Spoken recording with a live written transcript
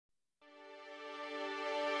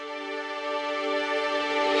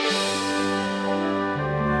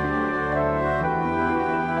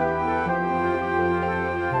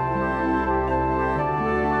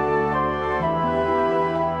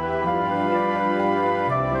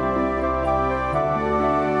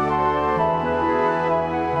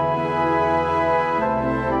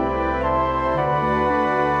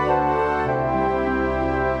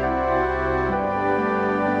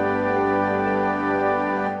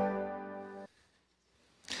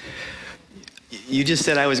You just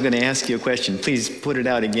said I was going to ask you a question. Please put it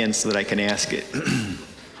out again so that I can ask it.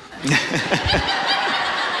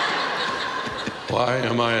 Why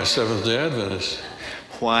am I a Seventh-day Adventist?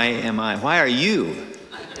 Why am I? Why are you?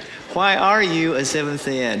 Why are you a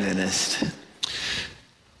Seventh-day Adventist?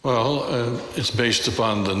 Well, it's based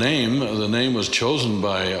upon the name. The name was chosen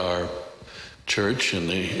by our church in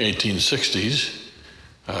the 1860s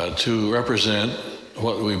to represent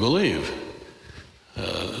what we believe.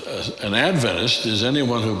 An Adventist is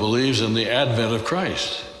anyone who believes in the advent of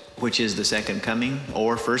Christ. Which is the second coming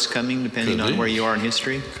or first coming, depending on where you are in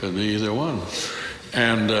history? Could be either one.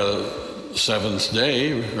 And seventh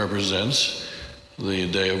day represents the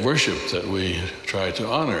day of worship that we try to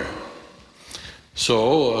honor.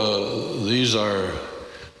 So these are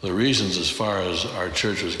the reasons as far as our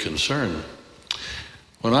church is concerned.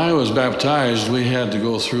 When I was baptized, we had to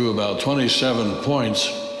go through about 27 points,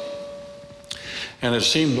 and it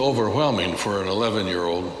seemed overwhelming for an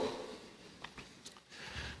 11-year-old.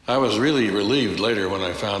 I was really relieved later when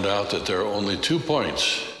I found out that there are only 2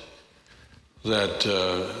 points that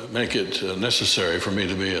make it necessary for me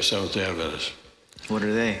to be a Seventh-day Adventist. What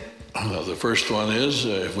are they? The first one is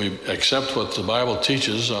if we accept what the Bible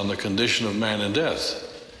teaches on the condition of man and death.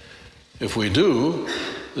 If we do,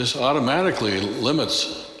 this automatically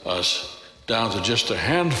limits us down to just a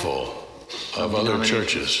handful of other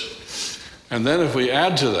churches. And then if we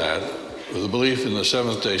add to that, with the belief in the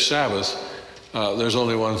seventh-day Sabbath, there's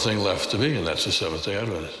only one thing left to be, and that's the Seventh-day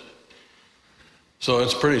Adventist. So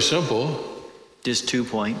it's pretty simple. Just 2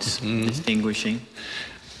 points, distinguishing.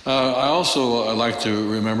 I also like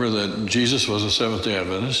to remember that Jesus was a Seventh-day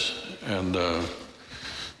Adventist, and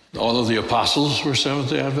all of the apostles were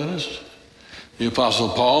Seventh-day Adventists. The Apostle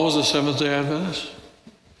Paul was a Seventh-day Adventist.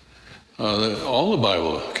 All the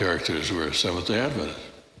Bible characters were Seventh-day Adventists.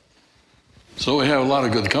 So we have a lot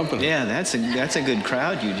of good company. Yeah, that's a good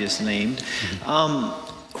crowd you just named.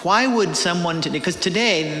 Why would someone today, because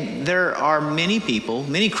today there are many people,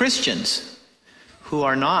 many Christians, who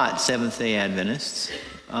are not Seventh-day Adventists.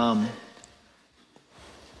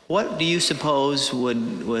 What do you suppose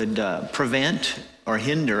would prevent or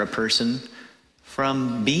hinder a person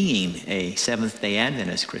from being a Seventh-day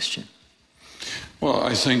Adventist Christian? Well,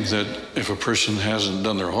 I think that if a person hasn't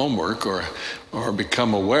done their homework or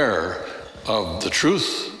become aware of the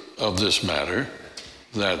truth of this matter,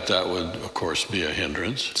 that would, of course, be a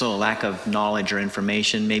hindrance. So a lack of knowledge or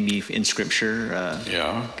information, maybe in Scripture?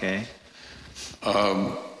 Yeah. Okay.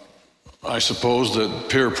 I suppose that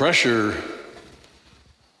peer pressure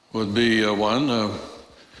would be one.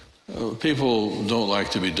 People don't like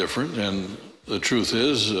to be different, and the truth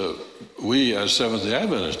is we as Seventh-day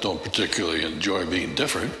Adventists don't particularly enjoy being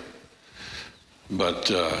different, but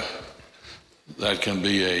that can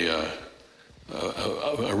be a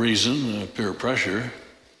reason, peer pressure.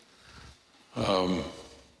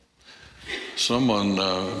 Someone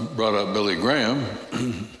brought up Billy Graham,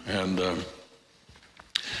 and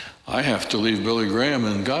I have to leave Billy Graham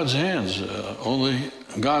in God's hands. Only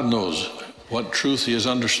God knows what truth he has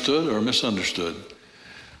understood or misunderstood.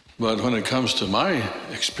 But when it comes to my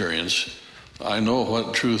experience, I know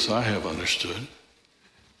what truth I have understood,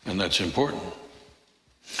 and that's important.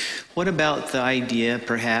 What about the idea,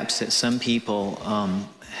 perhaps, that some people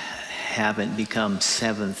haven't become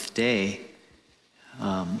Seventh-day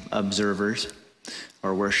observers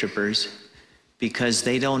or worshipers because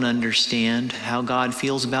they don't understand how God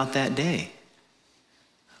feels about that day?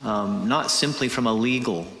 Not simply from a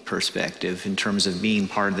legal perspective in terms of being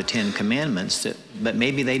part of the Ten Commandments, but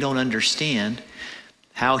maybe they don't understand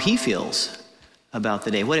how he feels about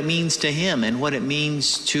the day, what it means to him and what it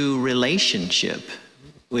means to relationship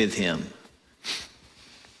with him.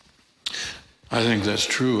 I think that's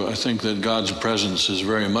true. I think that God's presence is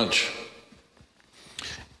very much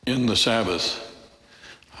in the Sabbath.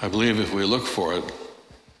 I believe if we look for it,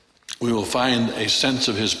 we will find a sense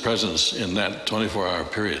of his presence in that 24-hour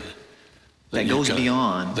period. That goes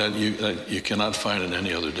beyond. That you cannot find in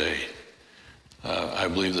any other day. I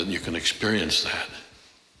believe that you can experience that.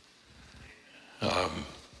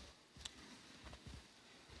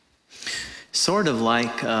 Sort of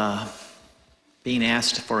like being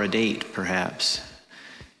asked for a date, perhaps.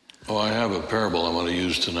 Oh, I have a parable I want to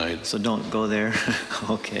use tonight. So don't go there?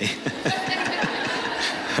 Okay.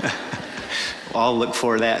 I'll look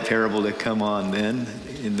for that parable to come on then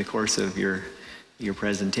in the course of your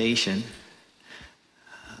presentation.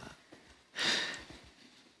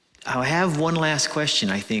 I have one last question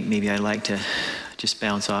I think maybe I'd like to just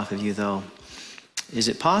bounce off of you, though. Is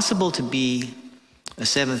it possible to be a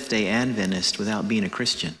Seventh-day Adventist without being a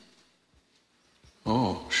Christian?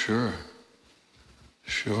 Oh, sure.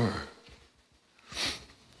 Sure.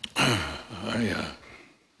 Yeah.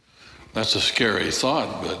 That's a scary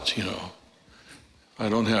thought, but, if I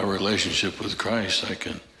don't have a relationship with Christ, I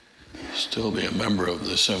can still be a member of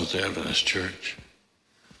the Seventh-day Adventist Church.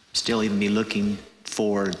 Still even be looking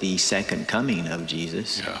for the second coming of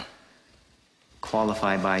Jesus. Yeah.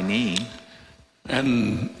 Qualify by name.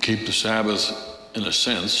 And keep the Sabbath in a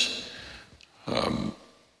sense.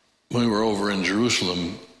 We were over in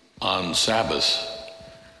Jerusalem on Sabbath,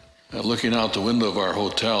 looking out the window of our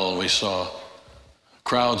hotel, and we saw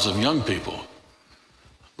crowds of young people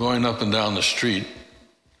going up and down the street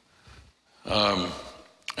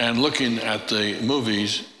and looking at the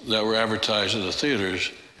movies that were advertised at the theaters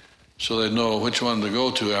so they'd know which one to go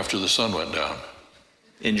to after the sun went down.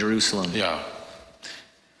 In Jerusalem. Yeah.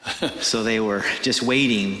 So they were just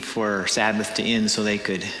waiting for Sabbath to end so they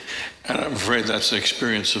could... And I'm afraid that's the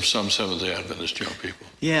experience of some Seventh-day Adventist young people.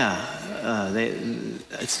 Yeah.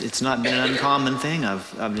 It's not been an uncommon thing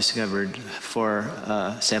I've discovered for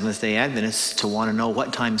Seventh-day Adventists to want to know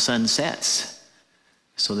what time sun sets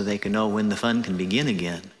so that they can know when the fun can begin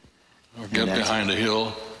again. Or get behind a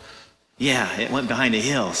hill. Yeah, it went behind a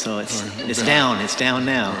hill, so it's down. It's down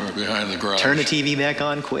now. Or behind the garage. Turn the TV back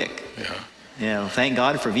on quick. Yeah. Yeah, well, thank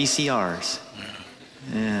God for VCRs.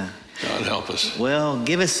 Yeah. God help us. Well,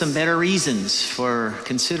 give us some better reasons for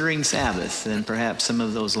considering Sabbath than perhaps some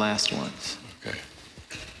of those last ones. Okay.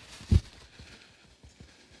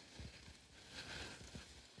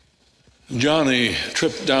 Johnny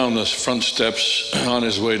tripped down the front steps on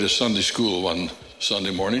his way to Sunday school one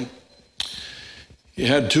Sunday morning. He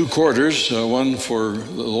had 2 quarters, one for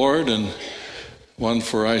the Lord and one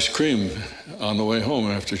for ice cream on the way home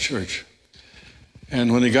after church.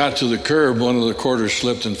 And when he got to the curb, one of the quarters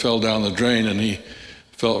slipped and fell down the drain, and he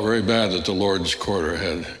felt very bad that the Lord's quarter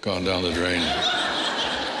had gone down the drain.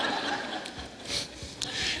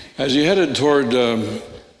 As he headed toward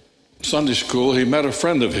Sunday school, he met a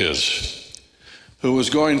friend of his who was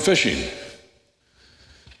going fishing.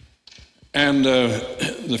 And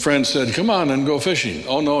the friend said, "Come on and go fishing."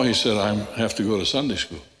 "Oh, no," he said, "I have to go to Sunday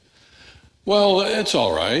school." "Well, it's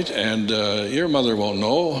all right, and your mother won't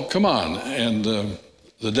know. Come on." And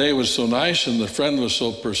the day was so nice and the friend was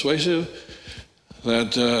so persuasive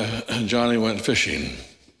that Johnny went fishing.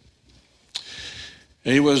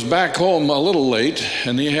 He was back home a little late,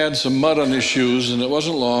 and he had some mud on his shoes, and it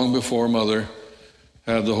wasn't long before Mother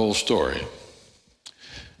had the whole story.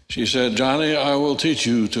 She said, "Johnny, I will teach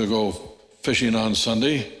you to go fishing on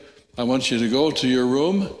Sunday. I want you to go to your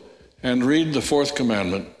room and read the 4th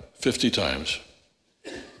commandment 50 times.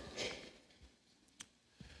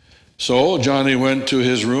 So Johnny went to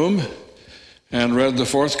his room and read the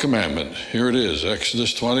 4th commandment. Here it is,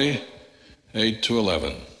 Exodus 20, 8 to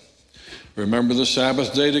 11. "Remember the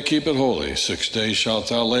Sabbath day to keep it holy. 6 days shalt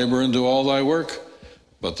thou labor and do all thy work,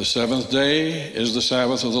 but the 7th day is the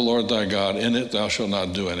Sabbath of the Lord thy God. In it thou shalt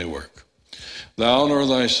not do any work. Thou, nor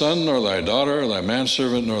thy son, nor thy daughter, thy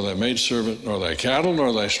manservant, nor thy maidservant, nor thy cattle,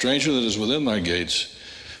 nor thy stranger that is within thy gates.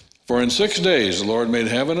 For in 6 days the Lord made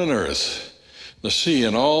heaven and earth, the sea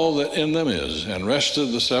and all that in them is, and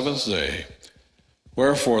rested the 7th day.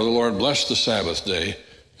 Wherefore the Lord blessed the Sabbath day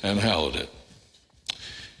and hallowed it."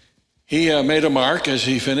 He made a mark as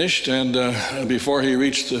he finished, and before he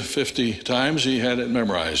reached the 50 times, he had it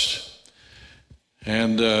memorized.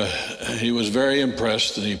 And he was very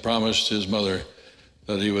impressed, and he promised his mother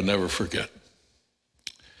that he would never forget.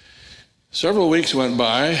 Several weeks went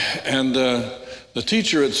by, and the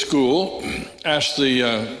teacher at school asked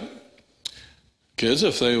the kids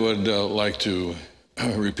if they would like to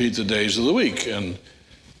repeat the days of the week. And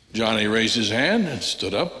Johnny raised his hand and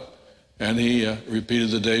stood up, and he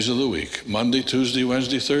repeated the days of the week: Monday, Tuesday,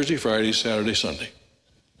 Wednesday, Thursday, Friday, Saturday, Sunday.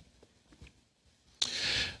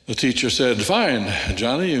 The teacher said, "Fine,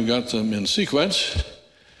 Johnny, you got them in sequence,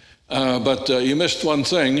 but you missed one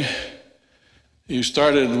thing. You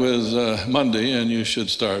started with Monday, and you should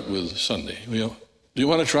start with Sunday. Do you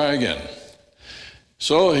want to try again?"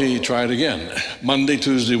 So he tried again: Monday,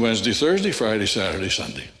 Tuesday, Wednesday, Thursday, Friday, Saturday,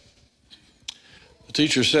 Sunday. The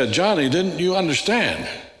teacher said, "Johnny, didn't you understand?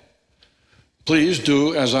 Please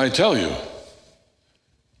do as I tell you."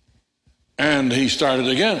 And he started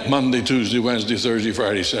again: Monday, Tuesday, Wednesday, Thursday,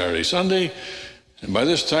 Friday, Saturday, Sunday. And by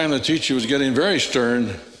this time, the teacher was getting very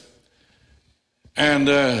stern. And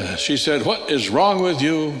she said, "What is wrong with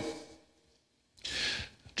you?"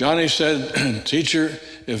 Johnny said, "Teacher,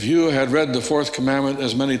 if you had read the 4th commandment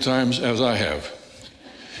as many times as I have,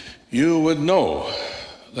 you would know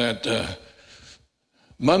that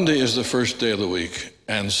Monday is the 1st day of the week,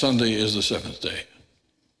 and Sunday is the 7th day."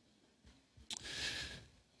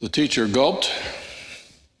 The teacher gulped,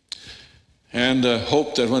 and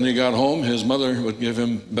hoped that when he got home, his mother would give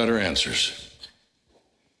him better answers.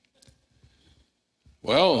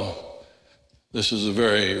 Well, this is a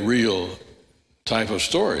very real type of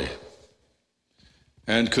story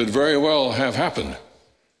and could very well have happened.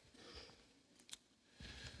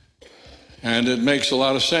 And it makes a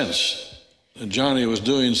lot of sense. Johnny was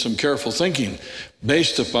doing some careful thinking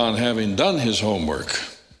based upon having done his homework.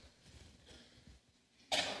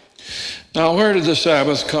 Now, where did the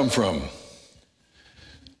Sabbath come from?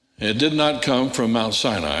 It did not come from Mount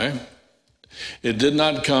Sinai. It did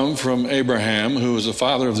not come from Abraham, who was the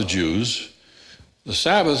father of the Jews. The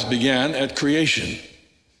Sabbath began at creation.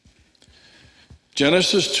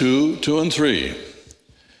 Genesis 2, 2 and 3.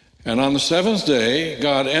 And on the seventh day,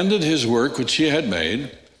 God ended his work which he had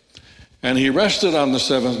made, and he rested on the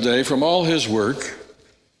seventh day from all his work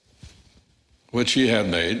which he had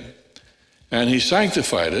made, and he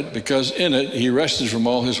sanctified it, because in it he rested from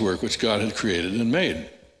all his work which God had created and made.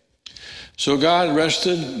 So God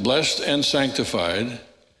rested, blessed, and sanctified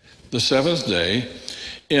the seventh day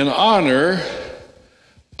in honor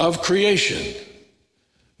of creation.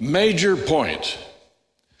 Major point.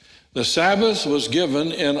 The Sabbath was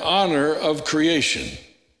given in honor of creation,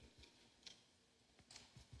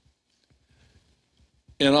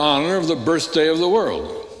 in honor of the birthday of the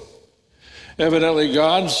world. Evidently,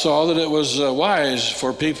 God saw that it was wise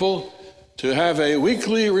for people to have a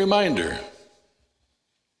weekly reminder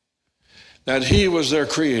that he was their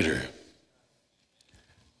creator,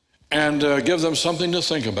 and give them something to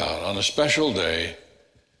think about on a special day.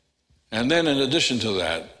 And then in addition to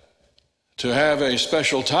that, to have a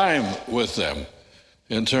special time with them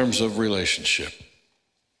in terms of relationship.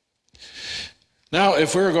 Now,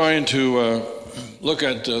 if we're going to look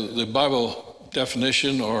at the Bible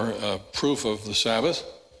definition or proof of the Sabbath,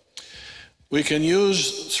 we can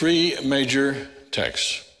use three major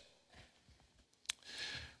texts.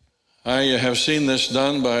 I have seen this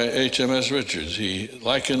done by H.M.S. Richards. He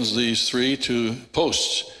likens these three to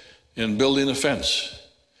posts in building a fence.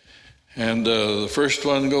 And the first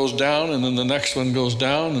one goes down, and then the next one goes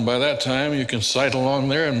down, and by that time you can sight along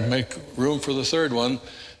there and make room for the third one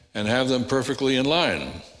and have them perfectly in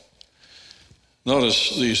line.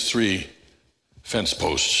 Notice these three fence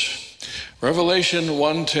posts. Revelation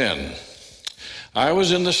 1:10. I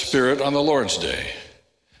was in the Spirit on the Lord's day,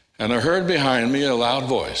 and I heard behind me a loud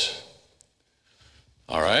voice.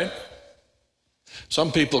 All right?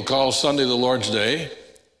 Some people call Sunday the Lord's Day.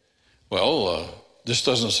 Well, this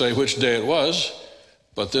doesn't say which day it was,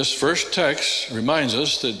 but this first text reminds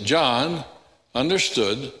us that John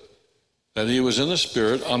understood that he was in the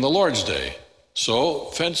Spirit on the Lord's day. So,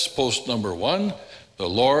 fence post number 1, the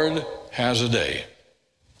Lord has a day.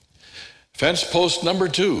 Fence post number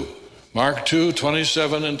 2, Mark 2,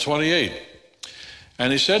 27 and 28.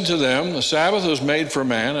 And he said to them, the Sabbath was made for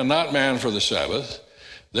man, and not man for the Sabbath.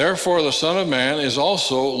 Therefore the Son of Man is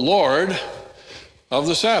also Lord of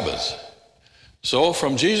the Sabbath. So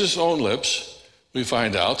from Jesus' own lips, we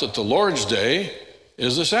find out that the Lord's day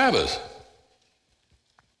is the Sabbath.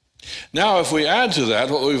 Now, if we add to that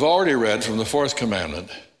what we've already read from the fourth commandment,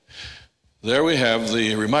 there we have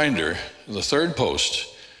the reminder, the third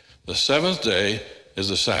post. The seventh day is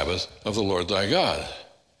the Sabbath of the Lord thy God.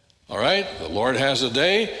 All right? The Lord has a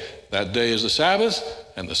day. That day is the Sabbath,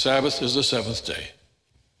 and the Sabbath is the seventh day.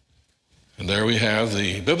 And there we have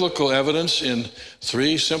the biblical evidence in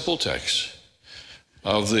three simple texts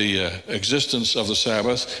of the existence of the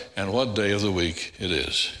Sabbath and what day of the week it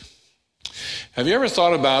is. Have you ever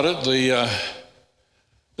thought about it?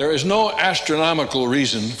 There is no astronomical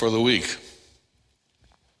reason for the week.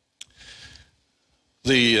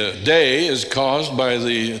 The day is caused by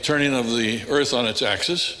the turning of the earth on its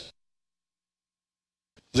axis.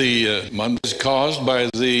 The month is caused by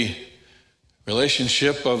the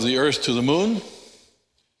relationship of the earth to the moon.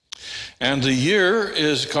 And the year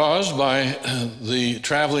is caused by the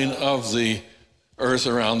traveling of the earth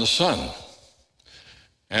around the sun.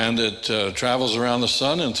 And it travels around the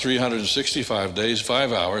sun in 365 days,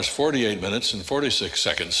 5 hours, 48 minutes, and 46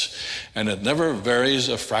 seconds. And it never varies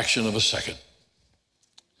a fraction of a second.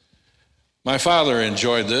 My father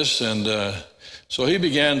enjoyed this, and so he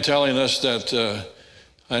began telling us that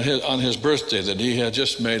on his birthday that he had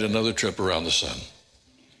just made another trip around the sun.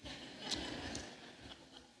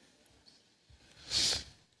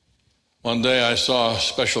 One day I saw a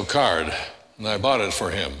special card, and I bought it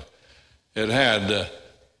for him. It had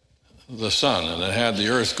the sun, and it had the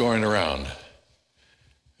earth going around.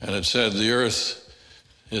 And it said, the earth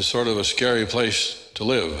is sort of a scary place to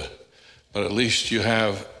live, but at least you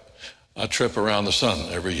have a trip around the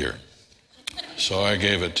sun every year. So I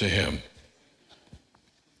gave it to him.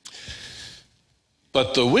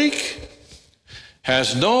 But the week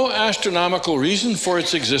has no astronomical reason for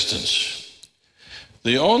its existence.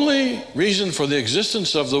 The only reason for the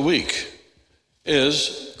existence of the week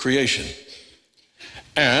is creation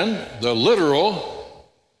and the literal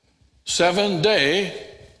 7-day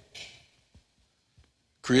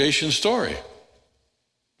creation story.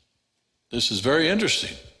 This is very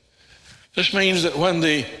interesting. This means that when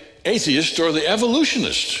the atheist or the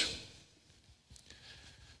evolutionist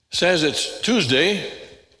says it's Tuesday,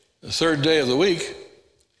 the third day of the week,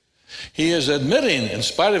 he is admitting, in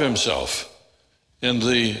spite of himself, in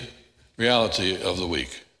the reality of the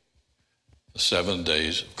week, the 7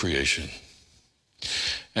 days of creation.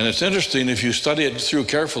 And it's interesting, if you study it through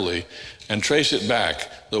carefully and trace it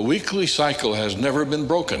back, the weekly cycle has never been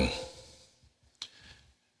broken.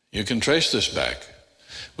 You can trace this back.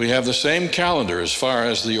 We have the same calendar as far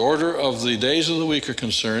as the order of the days of the week are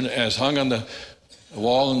concerned as hung on the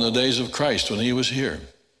wall in the days of Christ when he was here.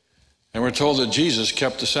 And we're told that Jesus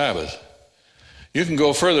kept the Sabbath. You can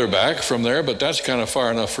go further back from there, but that's kind of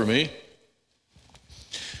far enough for me.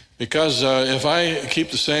 Because if I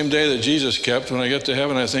keep the same day that Jesus kept, when I get to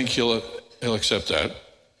heaven, I think he'll accept that.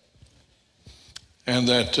 And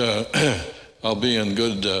that I'll be in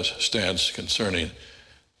good stance concerning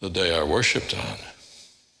the day I worshiped on.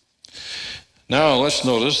 Now let's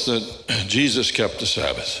notice that Jesus kept the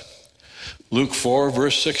Sabbath. Luke 4,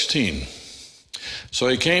 verse 16. So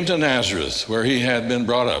he came to Nazareth, where he had been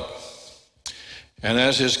brought up. And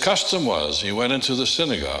as his custom was, he went into the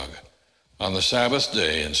synagogue on the Sabbath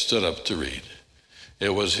day and stood up to read.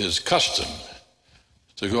 It was his custom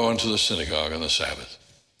to go into the synagogue on the Sabbath.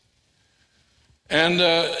 And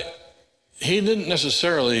he didn't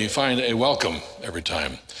necessarily find a welcome every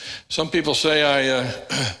time. Some people say, I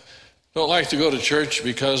don't like to go to church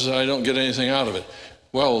because I don't get anything out of it.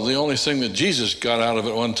 Well, the only thing that Jesus got out of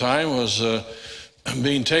it one time was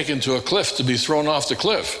being taken to a cliff to be thrown off the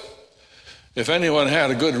cliff. If anyone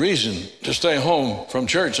had a good reason to stay home from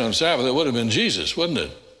church on Sabbath, it would have been Jesus, wouldn't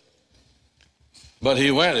it? But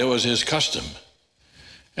he went, it was his custom.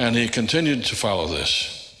 And he continued to follow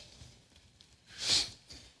this.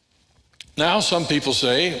 Now some people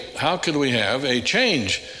say, how could we have a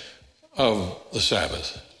change of the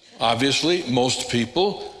Sabbath? Obviously, most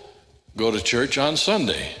people go to church on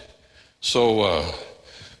Sunday. So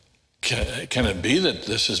can it be that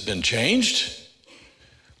this has been changed?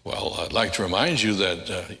 Well, I'd like to remind you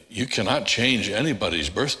that you cannot change anybody's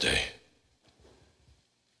birthday.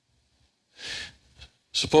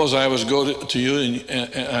 Suppose I was go to you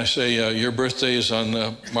and I say, your birthday is on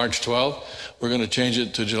March 12th. We're going to change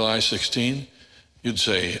it to July 16. You'd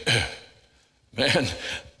say, man,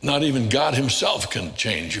 not even God himself can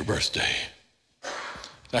change your birthday.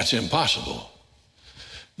 That's impossible.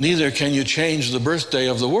 Neither can you change the birthday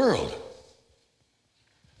of the world.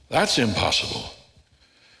 That's impossible.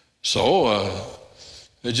 So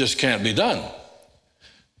it just can't be done.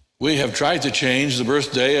 We have tried to change the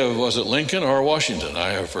birthday of, was it Lincoln or Washington? I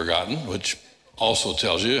have forgotten, which also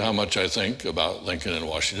tells you how much I think about Lincoln and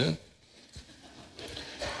Washington.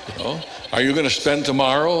 You know, are you going to spend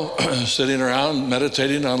tomorrow sitting around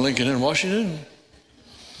meditating on Lincoln and Washington?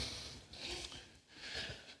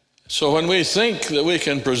 So when we think that we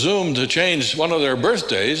can presume to change one of their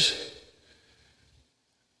birthdays,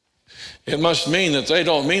 it must mean that they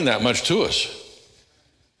don't mean that much to us.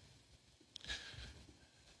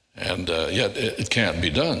 And yet it can't be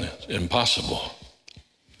done. It's impossible.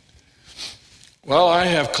 Well, I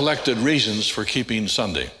have collected reasons for keeping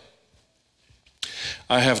Sunday.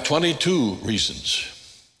 I have 22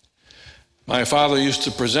 reasons. My father used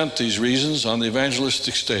to present these reasons on the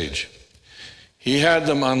evangelistic stage. He had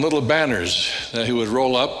them on little banners that he would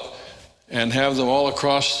roll up and have them all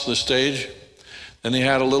across the stage. Then he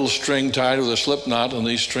had a little string tied with a slip knot, and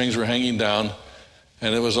these strings were hanging down.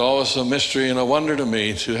 And it was always a mystery and a wonder to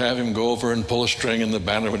me to have him go over and pull a string, and the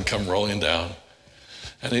banner would come rolling down.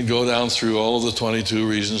 And he'd go down through all of the 22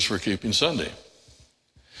 reasons for keeping Sunday.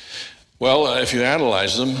 Well, if you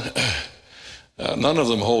analyze them, none of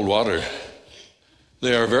them hold water.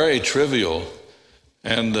 They are very trivial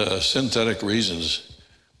and synthetic reasons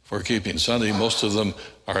for keeping Sunday. Most of them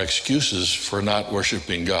are excuses for not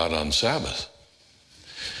worshiping God on Sabbath.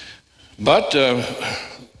 But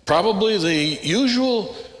probably the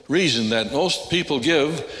usual reason that most people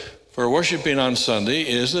give for worshiping on Sunday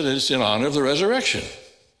is that it's in honor of the resurrection.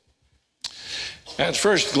 At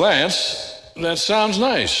first glance, that sounds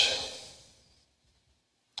nice.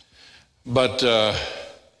 But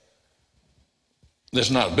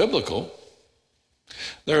it's not biblical.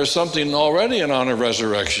 There is something already in honor of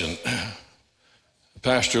resurrection.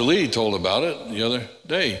 Pastor Lee told about it the other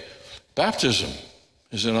day. Baptism.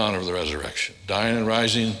 is in honor of the resurrection, dying and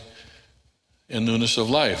rising in newness of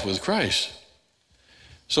life with Christ.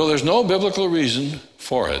 So there's no biblical reason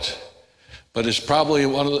for it, but it's probably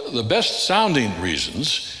one of the best sounding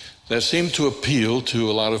reasons that seem to appeal to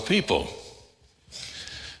a lot of people.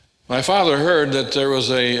 My father heard that there was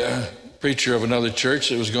a preacher of another church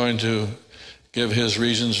that was going to give his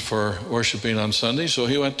reasons for worshiping on Sunday, so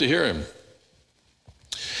he went to hear him.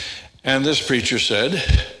 And this preacher said,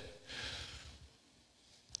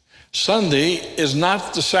 Sunday is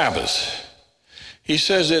not the Sabbath. He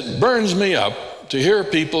says, it burns me up to hear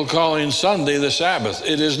people calling Sunday the Sabbath.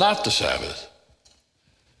 It is not the Sabbath.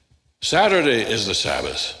 Saturday is the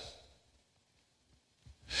Sabbath.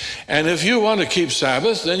 And if you want to keep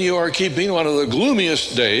Sabbath, then you are keeping one of the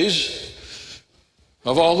gloomiest days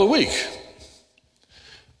of all the week.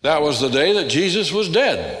 That was the day that Jesus was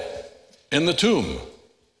dead in the tomb.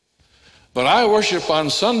 But I worship on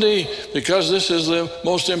Sunday because this is the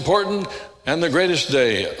most important and the greatest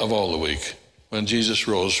day of all the week, when Jesus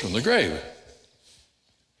rose from the grave.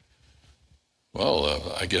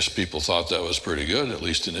 Well, I guess people thought that was pretty good, at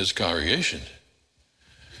least in his congregation.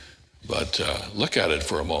 But look at it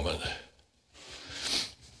for a moment.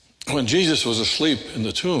 When Jesus was asleep in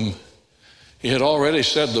the tomb, he had already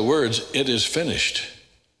said the words, "It is finished,"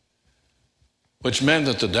 which meant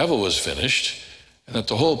that the devil was finished and that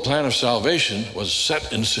the whole plan of salvation was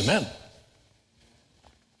set in cement.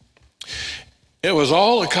 It was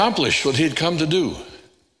all accomplished, what he'd come to do.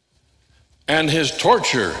 And his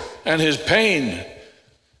torture and his pain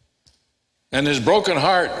and his broken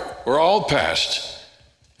heart were all past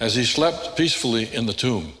as he slept peacefully in the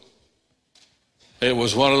tomb. It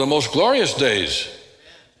was one of the most glorious days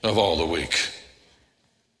of all the week.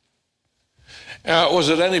 Was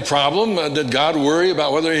it any problem? Did God worry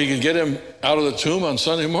about whether he could get him out of the tomb on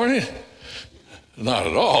Sunday morning? Not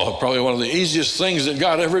at all. Probably one of the easiest things that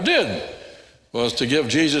God ever did was to give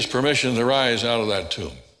Jesus permission to rise out of that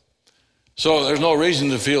tomb. So there's no reason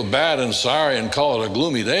to feel bad and sorry and call it a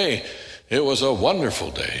gloomy day. It was a wonderful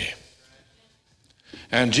day.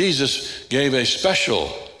 And Jesus gave a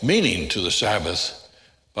special meaning to the Sabbath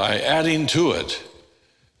by adding to it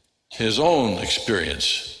his own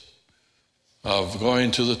experience of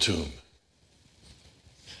going to the tomb.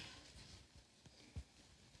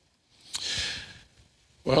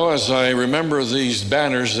 Well, as I remember these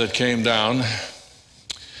banners that came down,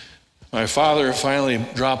 my father finally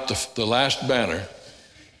dropped the last banner.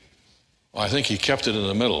 Well, I think he kept it in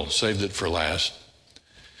the middle, saved it for last.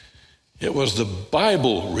 It was the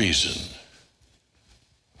Bible reason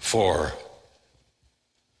for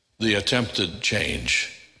the attempted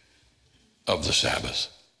change of the Sabbath.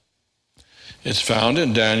 It's found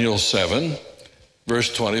in Daniel 7,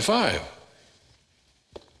 verse 25.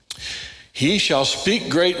 He shall speak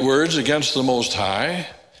great words against the Most High,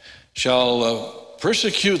 shall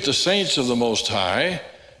persecute the saints of the Most High,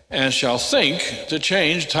 and shall think to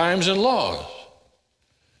change times and laws.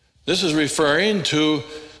 This is referring to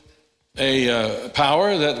a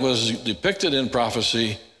power that was depicted in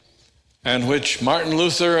prophecy and which Martin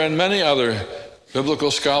Luther and many other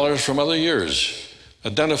biblical scholars from other years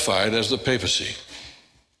identified as the papacy.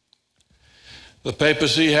 The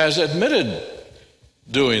papacy has admitted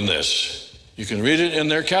doing this. You can read it in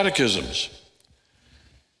their catechisms.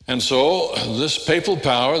 And so this papal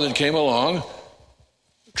power that came along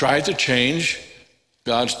tried to change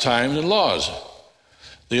God's time and laws.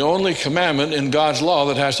 The only commandment in God's law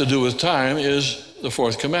that has to do with time is the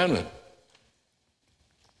fourth commandment.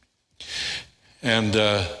 And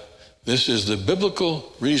this is the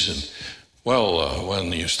biblical reason. Well,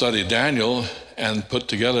 when you study Daniel and put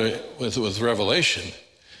together with Revelation,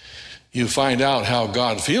 you find out how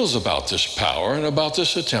God feels about this power and about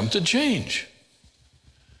this attempted change.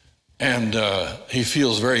 And he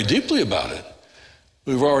feels very deeply about it.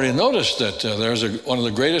 We've already noticed that there's one of the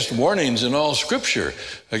greatest warnings in all Scripture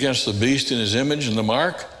against the beast in his image and the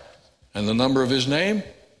mark and the number of his name.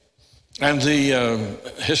 And the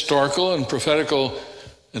historical and prophetical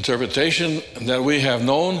interpretation that we have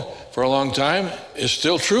known for a long time is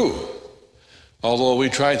still true. Although we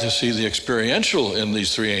tried to see the experiential in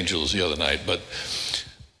these three angels the other night. But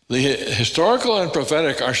the historical and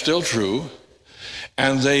prophetic are still true,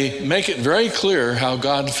 and they make it very clear how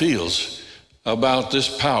God feels about this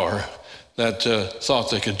power that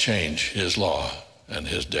thought they could change his law and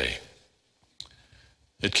his day.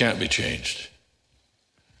 It can't be changed.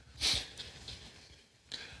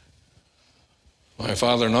 My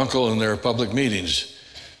father and uncle in their public meetings,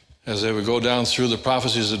 as they would go down through the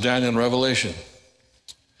prophecies of Daniel and Revelation,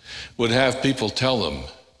 would have people tell them,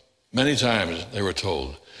 many times they were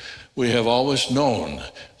told, We have always known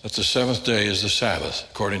that the seventh day is the Sabbath,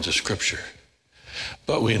 according to Scripture.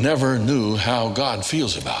 But we never knew how God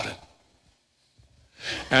feels about it.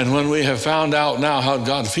 And when we have found out now how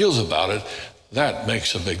God feels about it, that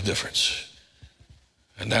makes a big difference.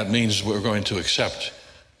 And that means we're going to accept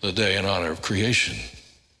the day in honor of creation.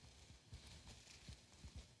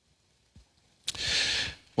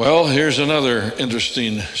 Well, here's another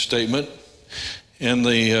interesting statement. In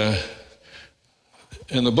the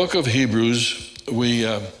book of Hebrews, we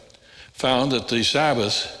found that the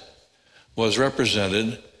Sabbath was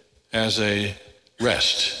represented as a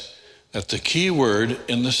rest. That the key word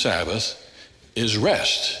in the Sabbath is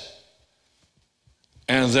rest.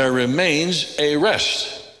 And there remains a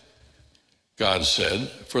rest, God said,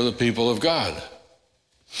 for the people of God.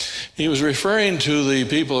 He was referring to the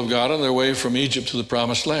people of God on their way from Egypt to the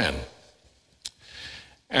Promised Land.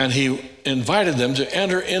 And he invited them to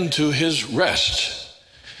enter into his rest.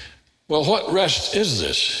 Well, what rest is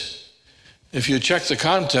this? If you check the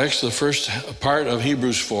context, the first part of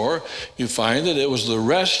Hebrews 4, you find that it was the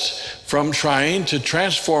rest from trying to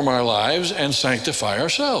transform our lives and sanctify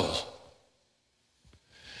ourselves.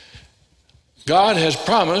 God has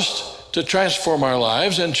promised to transform our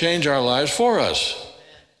lives and change our lives for us.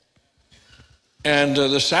 And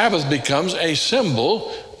the Sabbath becomes a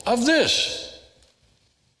symbol of this.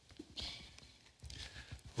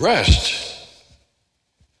 Rest.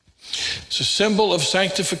 It's a symbol of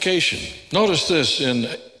sanctification. Notice this in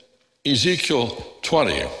Ezekiel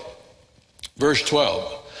 20, verse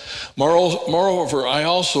 12. Moreover, I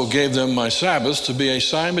also gave them my Sabbaths to be a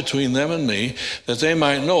sign between them and me, that they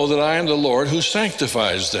might know that I am the Lord who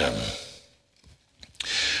sanctifies them.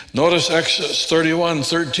 Notice Exodus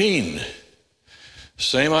 31:13.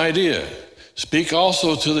 Same idea. Speak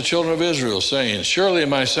also to the children of Israel, saying, surely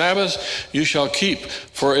my Sabbath you shall keep,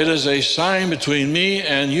 for it is a sign between me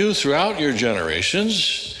and you throughout your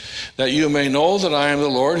generations, that you may know that I am the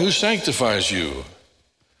Lord who sanctifies you.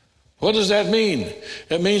 What does that mean?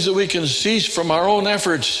 It means that we can cease from our own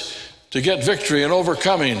efforts to get victory and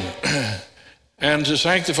overcoming and to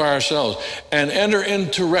sanctify ourselves and enter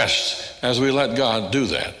into rest as we let God do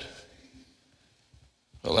that.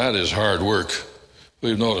 Well, that is hard work.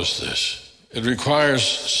 We've noticed this. It requires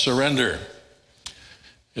surrender.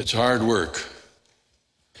 It's hard work.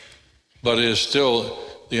 But it is still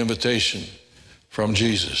the invitation from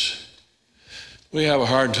Jesus. We have a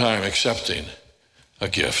hard time accepting a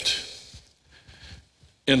gift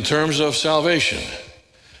in terms of salvation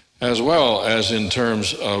as well as in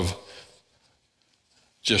terms of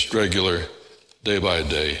just regular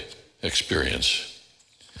day-by-day experience.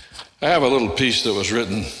 I have a little piece that was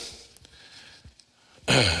written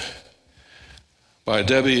by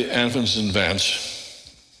Debbie Anfinson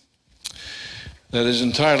Vance that is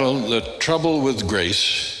entitled The Trouble with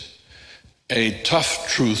Grace, a Tough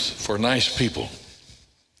Truth for Nice People.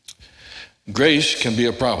 Grace can be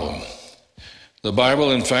a problem. The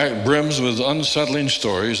Bible, in fact, brims with unsettling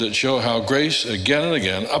stories that show how grace again and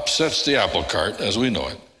again upsets the apple cart as we know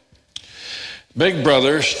it. Big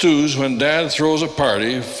brother stews when dad throws a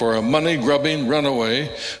party for a money-grubbing runaway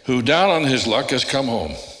who, down on his luck, has come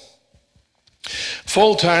home.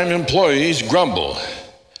 Full-time employees grumble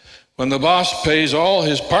when the boss pays all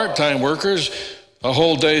his part-time workers a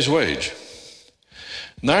whole day's wage.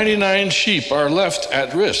 99 sheep are left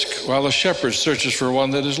at risk while the shepherd searches for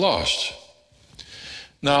one that is lost.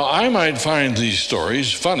 Now, I might find these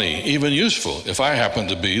stories funny, even useful, if I happen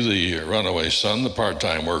to be the runaway son, the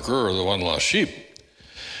part-time worker, or the one lost sheep.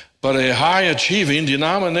 But a high-achieving,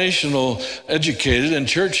 denominational, educated, and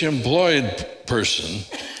church-employed person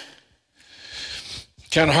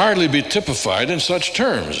can hardly be typified in such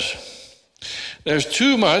terms. There's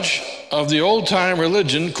too much of the old-time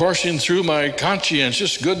religion coursing through my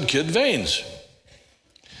conscientious good kid veins.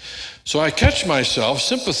 So I catch myself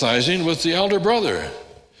sympathizing with the elder brother,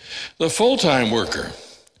 the full-time worker,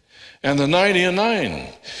 and the 90 and 9,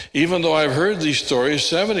 even though I've heard these stories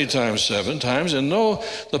 70 times, 7 times, and know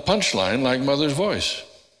the punchline like mother's voice.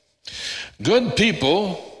 Good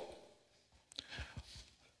people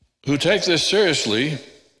who take this seriously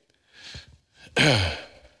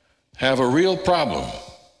have a real problem.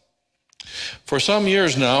 For some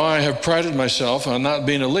years now, I have prided myself on not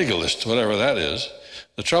being a legalist, whatever that is.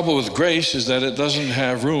 The trouble with grace is that it doesn't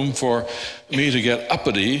have room for me to get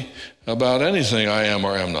uppity about anything I am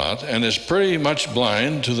or am not, and is pretty much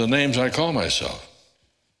blind to the names I call myself.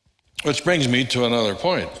 Which brings me to another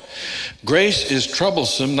point. Grace is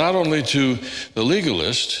troublesome not only to the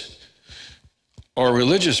legalist or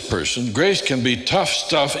religious person. Grace can be tough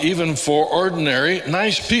stuff even for ordinary,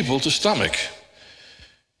 nice people to stomach.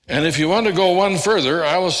 And if you want to go one further,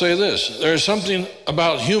 I will say this. There's something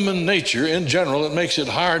about human nature in general that makes it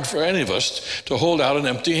hard for any of us to hold out an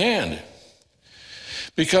empty hand.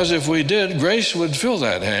 Because if we did, grace would fill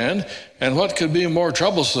that hand, and what could be more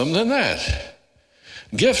troublesome than that?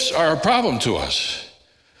 Gifts are a problem to us.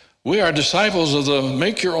 We are disciples of the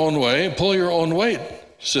make your own way, pull your own weight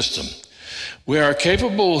system. We are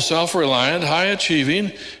capable, self-reliant,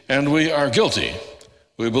 high-achieving, and we are guilty.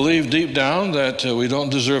 We believe deep down that we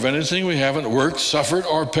don't deserve anything we haven't worked, suffered,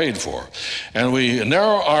 or paid for. And we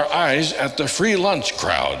narrow our eyes at the free lunch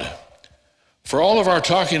crowd. For all of our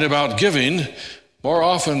talking about giving, more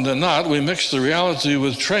often than not, we mix the reality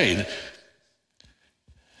with trade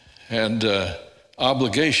and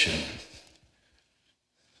obligation.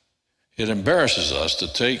 It embarrasses us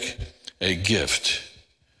to take a gift.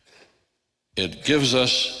 It gives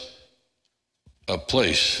us a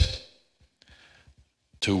place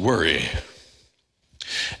to worry.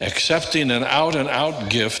 Accepting an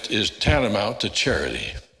out-and-out gift is tantamount to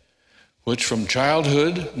charity, which from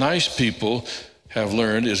childhood, nice people have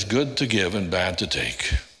learned is good to give and bad to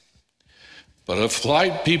take. But if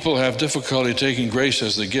light people have difficulty taking grace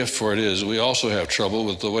as the gift for it is, we also have trouble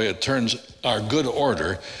with the way it turns our good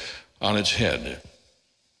order on its head.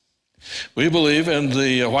 We believe in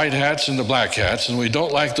the white hats and the black hats, and we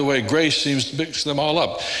don't like the way grace seems to mix them all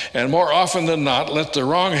up. And more often than not, let the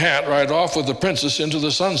wrong hat ride off with the princess into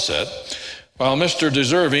the sunset, while Mr.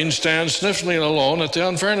 Deserving stands sniffling alone at the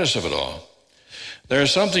unfairness of it all.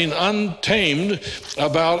 There's something untamed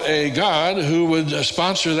about a God who would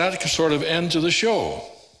sponsor that sort of end to the show.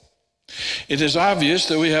 It is obvious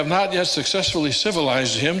that we have not yet successfully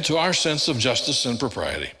civilized him to our sense of justice and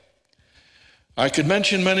propriety. I could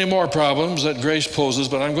mention many more problems that grace poses,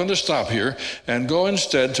 but I'm going to stop here and go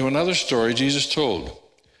instead to another story Jesus told.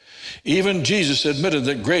 Even Jesus admitted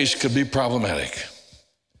that grace could be problematic.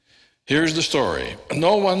 Here's the story.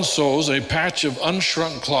 No one sews a patch of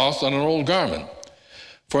unshrunk cloth on an old garment,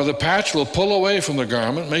 for the patch will pull away from the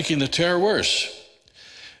garment, making the tear worse.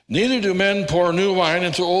 Neither do men pour new wine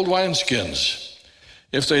into old wineskins.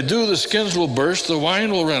 If they do, the skins will burst, the wine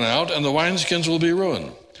will run out, and the wineskins will be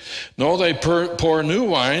ruined. No, they pour new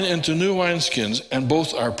wine into new wineskins, and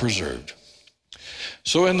both are preserved.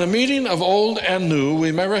 So in the meeting of old and new,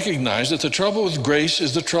 we may recognize that the trouble with grace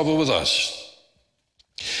is the trouble with us.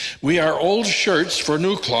 We are old shirts for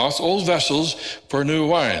new cloth, old vessels for new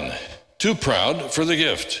wine, too proud for the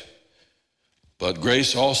gift. But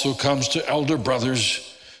grace also comes to elder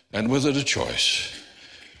brothers, and with it a choice.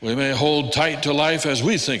 We may hold tight to life as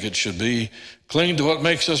we think it should be, cling to what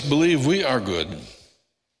makes us believe we are good.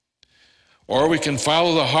 Or we can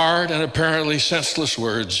follow the hard and apparently senseless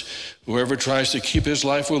words, whoever tries to keep his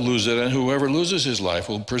life will lose it, and whoever loses his life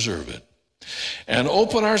will preserve it. And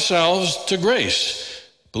open ourselves to grace,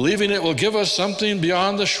 believing it will give us something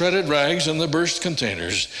beyond the shredded rags and the burst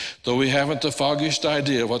containers, though we haven't the foggiest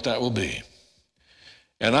idea what that will be.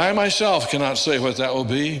 And I myself cannot say what that will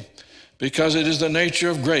be, because it is the nature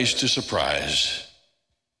of grace to surprise.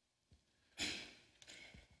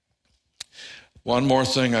 One more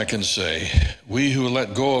thing I can say. We who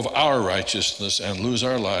let go of our righteousness and lose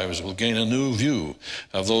our lives will gain a new view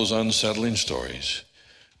of those unsettling stories.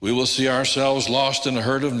 We will see ourselves lost in a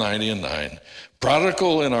herd of 99,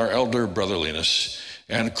 prodigal in our elder brotherliness,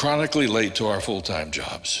 and chronically late to our full-time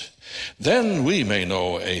jobs. Then we may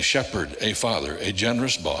know a shepherd, a father, a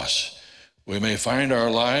generous boss. We may find our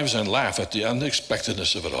lives and laugh at the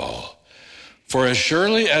unexpectedness of it all. For as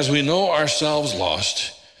surely as we know ourselves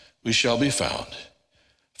lost, we shall be found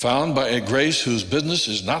by a grace whose business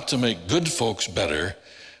is not to make good folks better,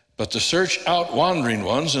 but to search out wandering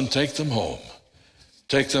ones and take them home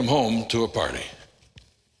to a party.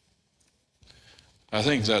 I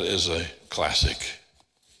think that is a classic.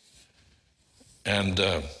 And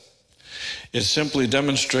it simply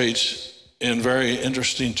demonstrates in very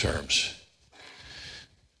interesting terms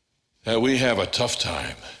that we have a tough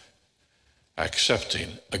time accepting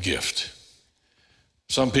a gift.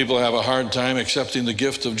 Some people have a hard time accepting the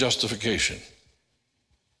gift of justification.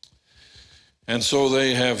 And so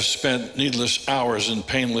they have spent needless hours and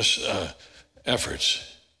painful efforts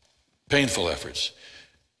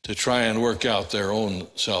to try and work out their own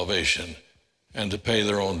salvation and to pay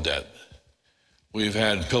their own debt. We've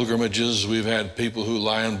had pilgrimages, we've had people who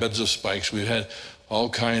lie on beds of spikes, we've had all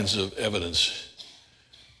kinds of evidence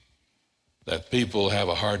that people have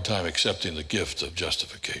a hard time accepting the gift of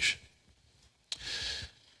justification.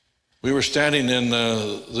 We were standing in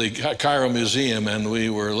the Cairo Museum and we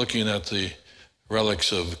were looking at the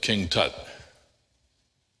relics of King Tut.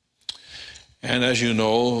 And as you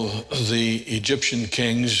know, the Egyptian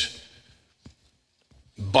kings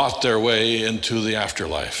bought their way into the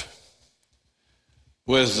afterlife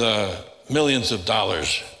with millions of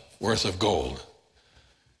dollars worth of gold.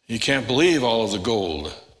 You can't believe all of the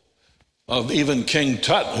gold of even King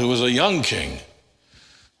Tut, who was a young king,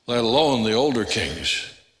 let alone the older kings,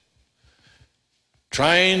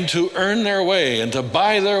 trying to earn their way and to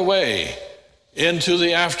buy their way into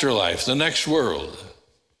the afterlife, the next world.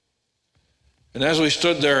 And as we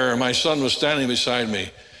stood there, my son was standing beside me,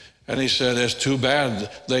 and he said, "It's too bad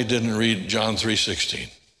they didn't read John 3:16.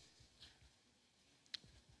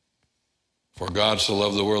 For God so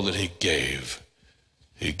loved the world that he gave.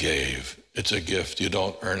 He gave. It's a gift. You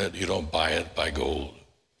don't earn it. You don't buy it by gold.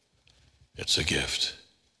 It's a gift."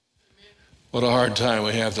 What a hard time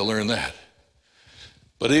we have to learn that.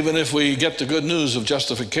 But even if we get the good news of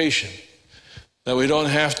justification, that we don't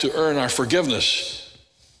have to earn our forgiveness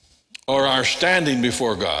or our standing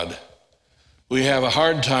before God, we have a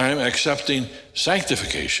hard time accepting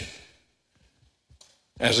sanctification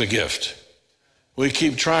as a gift. We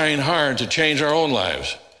keep trying hard to change our own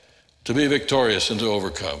lives, to be victorious and to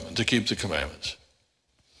overcome and to keep the commandments.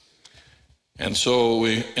 And so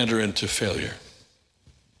we enter into failure.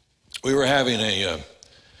 We were having a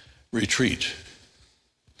retreat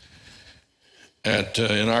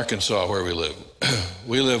in Arkansas, where we live.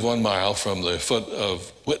 We live 1 mile from the foot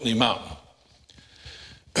of Whitney Mountain.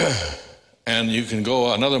 And you can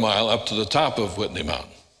go another mile up to the top of Whitney Mountain.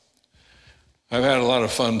 I've had a lot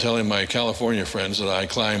of fun telling my California friends that I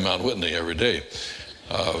climb Mount Whitney every day.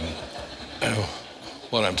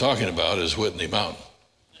 What I'm talking about is Whitney Mountain.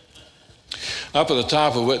 Up at the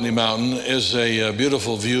top of Whitney Mountain is a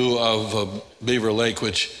beautiful view of Beaver Lake,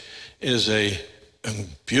 which is a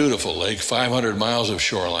beautiful lake, 500 miles of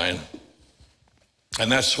shoreline.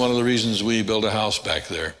 And that's one of the reasons we built a house back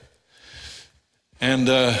there. And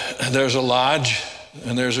there's a lodge,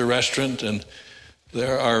 and there's a restaurant, and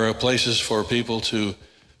there are places for people to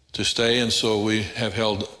stay. And so we have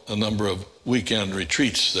held a number of weekend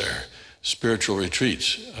retreats there, spiritual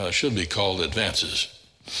retreats, should be called advances.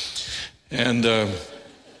 And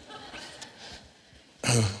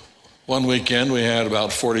one weekend we had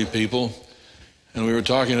about 40 people, and we were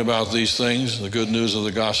talking about these things, the good news of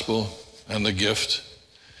the gospel and the gift.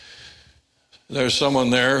 There's someone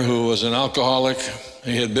there who was an alcoholic.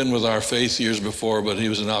 He had been with our faith years before, but he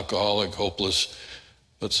was an alcoholic, hopeless.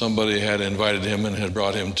 But somebody had invited him and had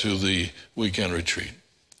brought him to the weekend retreat.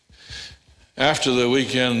 After the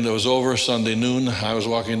weekend was over, Sunday noon, I was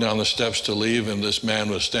walking down the steps to leave, and this man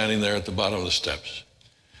was standing there at the bottom of the steps.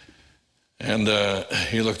 And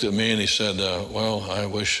he looked at me and he said, "Well, I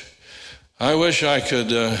wish I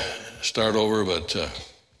could start over, but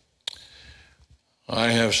I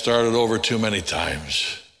have started over too many times,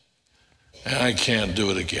 and I can't do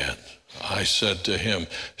it again." I said to him,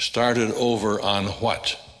 "Started over on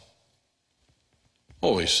what?"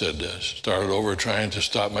 "Oh," he said, "Started over trying to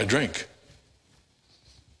stop my drink."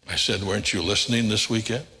 I said, "Weren't you listening this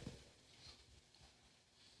weekend?"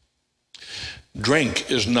 Drink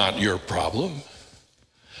is not your problem.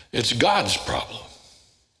 It's God's problem.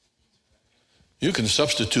 You can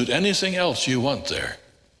substitute anything else you want there.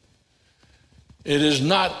 It is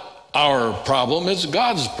not our problem, it's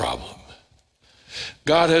God's problem.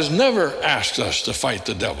 God has never asked us to fight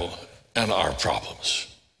the devil and our problems.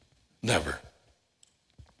 Never.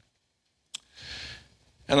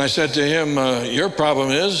 And I said to him, "Your problem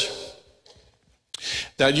is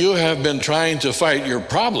that you have been trying to fight your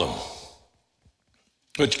problem,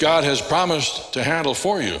 which God has promised to handle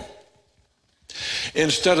for you,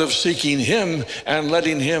 instead of seeking him and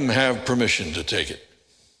letting him have permission to take it."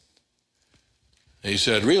 He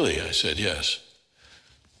said, "Really?" I said, "Yes."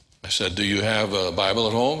 I said, "Do you have a Bible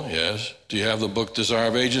at home?" "Yes." "Do you have the book Desire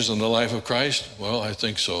of Ages and the Life of Christ?" "Well, I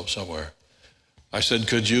think so, somewhere." I said,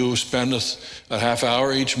 "Could you spend a half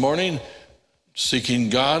hour each morning seeking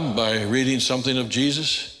God by reading something of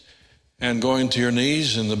Jesus and going to your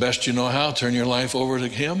knees and the best you know how, turn your life over to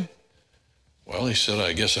him?" "Well," he said,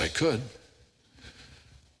 "I guess I could."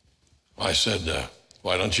 I said,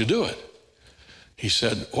 "Why don't you do it?" He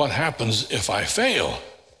said, "What happens if I fail?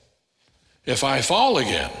 If I fall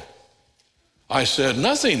again?" I said,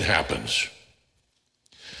 "Nothing happens.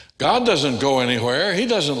 God doesn't go anywhere. He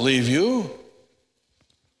doesn't leave you.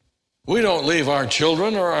 We don't leave our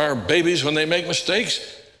children or our babies when they make mistakes.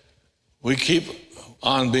 We keep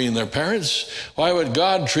on being their parents. Why would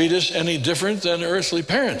God treat us any different than earthly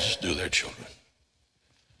parents do their children?"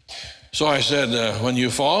 So I said, when you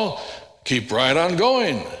fall, keep right on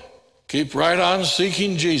going. Keep right on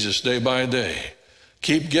seeking Jesus day by day.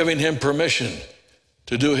 Keep giving him permission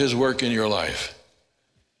to do his work in your life.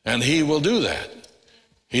 And he will do that.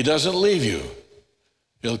 He doesn't leave you.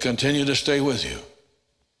 He'll continue to stay with you.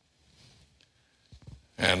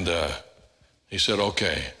 And he said,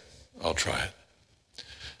 okay, I'll try it.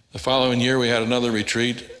 The following year, we had another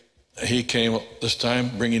retreat. He came this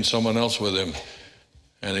time bringing someone else with him.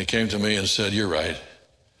 And he came to me and said, you're right.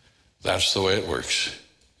 That's the way it works.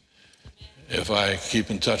 If I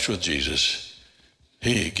keep in touch with Jesus,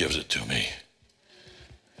 he gives it to me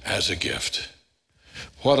as a gift.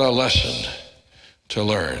 What a lesson to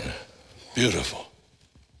learn. Beautiful.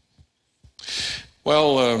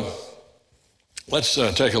 Well, let's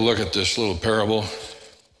take a look at this little parable,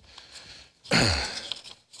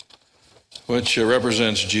 which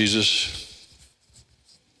represents Jesus.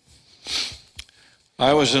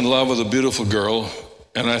 I was in love with a beautiful girl,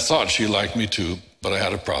 and I thought she liked me too, but I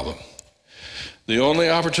had a problem. The only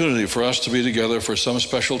opportunity for us to be together for some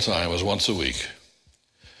special time was once a week.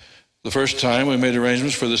 The first time we made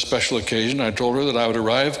arrangements for this special occasion, I told her that I would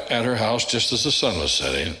arrive at her house just as the sun was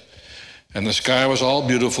setting, and the sky was all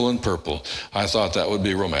beautiful and purple. I thought that would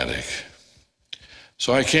be romantic.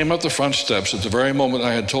 So I came up the front steps at the very moment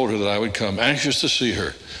I had told her that I would come, anxious to see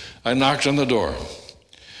her. I knocked on the door.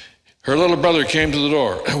 Her little brother came to the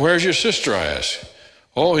door. Where's your sister, I asked.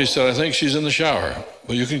 Oh, he said, I think she's in the shower.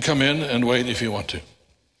 Well, you can come in and wait if you want to.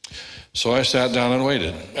 So I sat down and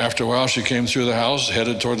waited. After a while, she came through the house,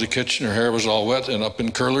 headed toward the kitchen. Her hair was all wet and up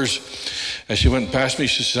in curlers. As she went past me,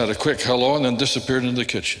 she said a quick hello and then disappeared into the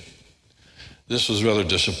kitchen. This was rather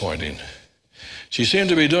disappointing. She seemed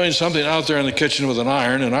to be doing something out there in the kitchen with an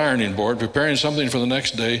ironing board, preparing something for the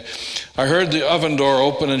next day. I heard the oven door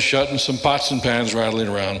open and shut and some pots and pans rattling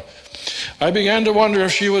around. I began to wonder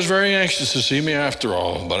if she was very anxious to see me after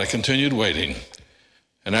all, but I continued waiting.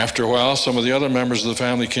 And after a while, some of the other members of the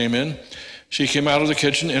family came in. She came out of the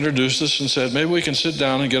kitchen, introduced us, and said, maybe we can sit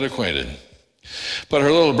down and get acquainted. But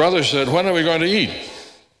her little brother said, when are we going to eat?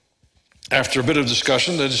 After a bit of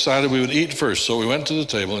discussion, they decided we would eat first, so we went to the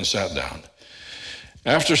table and sat down.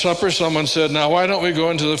 After supper, someone said, now why don't we go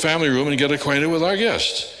into the family room and get acquainted with our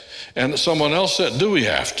guests? And someone else said, do we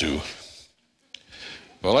have to?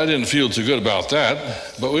 Well, I didn't feel too good about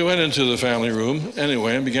that, but we went into the family room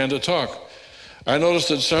anyway and began to talk. I noticed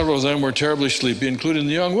that several of them were terribly sleepy, including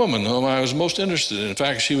the young woman whom I was most interested in. In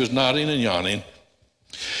fact, she was nodding and yawning.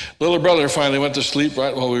 Little brother finally went to sleep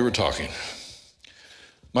right while we were talking.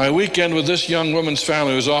 My weekend with this young woman's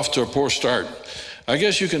family was off to a poor start. I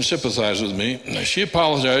guess you can sympathize with me. She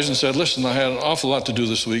apologized and said, listen, I had an awful lot to do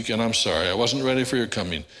this week, and I'm sorry. I wasn't ready for your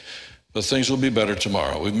coming, but things will be better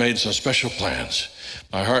tomorrow. We've made some special plans.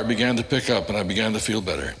 My heart began to pick up, and I began to feel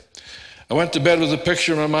better. I went to bed with a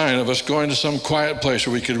picture in my mind of us going to some quiet place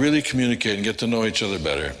where we could really communicate and get to know each other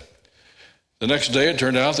better. The next day, it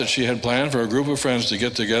turned out that she had planned for a group of friends to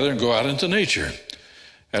get together and go out into nature.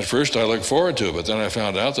 At first, I looked forward to it, but then I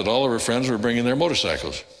found out that all of her friends were bringing their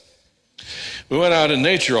motorcycles. We went out in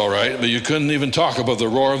nature all right, but you couldn't even talk above the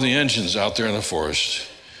roar of the engines out there in the forest.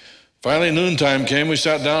 Finally, noontime came. We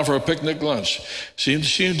sat down for a picnic lunch. She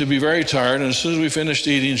seemed to be very tired, and as soon as we finished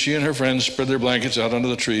eating, she and her friends spread their blankets out under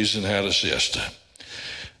the trees and had a siesta.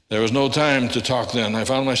 There was no time to talk then. I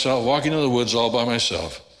found myself walking in the woods all by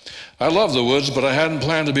myself. I love the woods, but I hadn't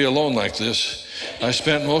planned to be alone like this. I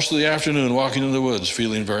spent most of the afternoon walking in the woods,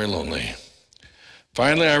 feeling very lonely.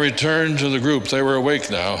 Finally, I returned to the group. They were awake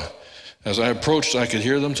now. As I approached, I could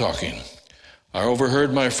hear them talking. I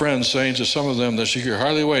overheard my friend saying to some of them that she could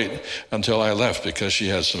hardly wait until I left because she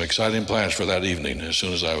had some exciting plans for that evening as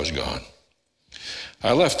soon as I was gone.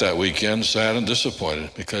 I left that weekend sad and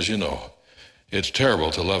disappointed because, you know, it's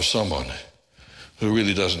terrible to love someone who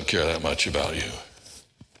really doesn't care that much about you.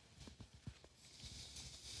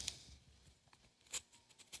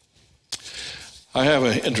 I have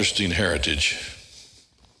an interesting heritage.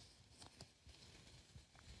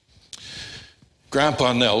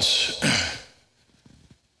 Grandpa Nels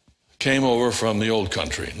came over from the old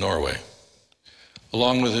country, Norway,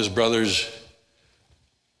 along with his brothers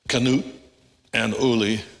Knut and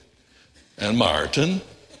Uli and Martin.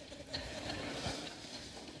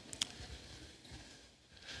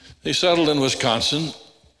 He settled in Wisconsin.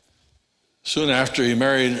 Soon after, he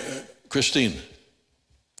married Christine.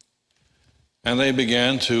 And they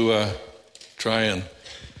began to try and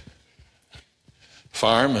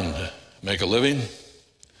farm and make a living.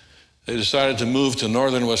 They decided to move to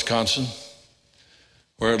northern Wisconsin,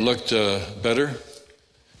 where it looked better.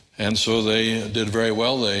 And so they did very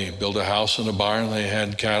well. They built a house and a barn. They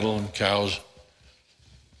had cattle and cows.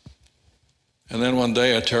 And then one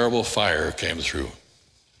day, a terrible fire came through.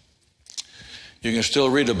 You can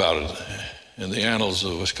still read about it in the annals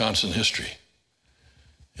of Wisconsin history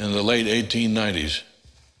in the late 1890s.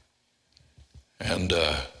 And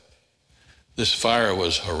This fire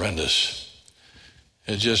was horrendous.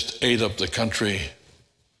 It just ate up the country,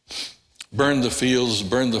 burned the fields,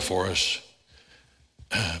 burned the forests.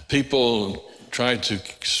 People tried to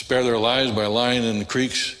spare their lives by lying in the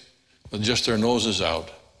creeks with just their noses out.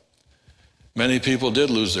 Many people did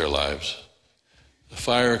lose their lives. The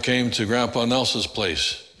fire came to Grandpa Nelson's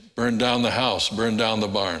place, burned down the house, burned down the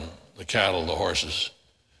barn, the cattle, the horses.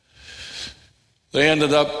 They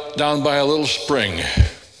ended up down by a little spring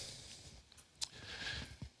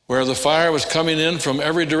where the fire was coming in from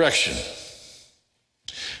every direction.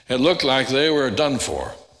 It looked like they were done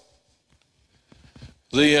for.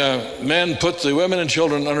 The men put the women and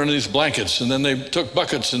children underneath blankets, and then they took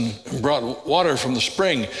buckets and brought water from the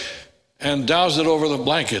spring and doused it over the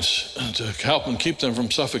blankets to help them keep them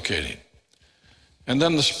from suffocating. And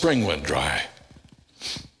then the spring went dry.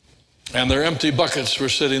 And their empty buckets were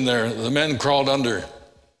sitting there. The men crawled under.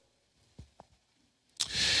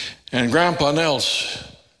 And Grandpa Nels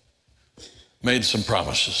made some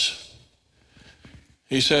promises.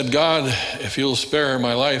 He said, God, if you'll spare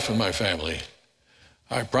my life and my family,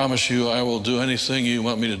 I promise you I will do anything you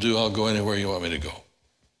want me to do. I'll go anywhere you want me to go.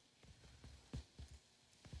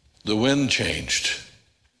 The wind changed.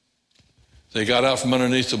 They got out from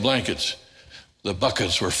underneath the blankets. The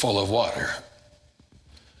buckets were full of water.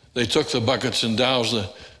 They took the buckets and doused the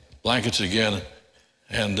blankets again,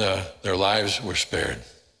 and their lives were spared.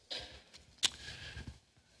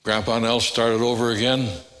 Grandpa Nels started over again.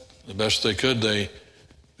 The best they could, they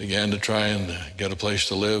began to try and get a place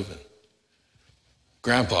to live.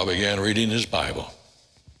 Grandpa began reading his Bible.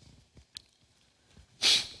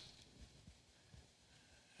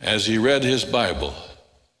 As he read his Bible,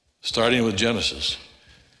 starting with Genesis,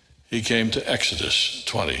 he came to Exodus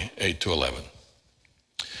 20:8-11.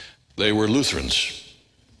 They were Lutherans.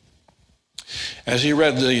 As he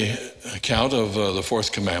read the account of the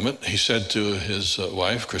fourth commandment, he said to his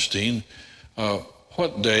wife, Christine,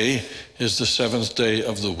 what day is the seventh day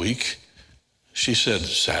of the week? She said,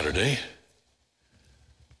 Saturday.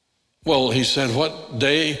 Well, he said, what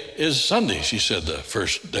day is Sunday? She said, the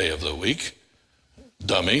first day of the week.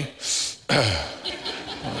 Dummy.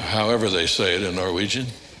 However they say it in Norwegian.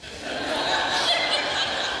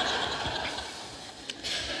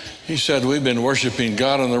 He said, we've been worshiping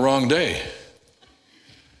God on the wrong day.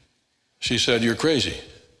 She said, you're crazy.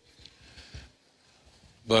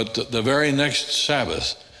 But the very next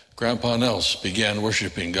Sabbath, Grandpa Nels began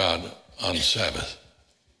worshiping God on Sabbath.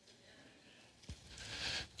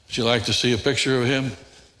 Would you like to see a picture of him?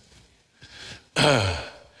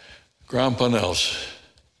 Grandpa Nels.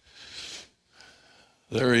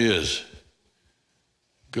 There he is.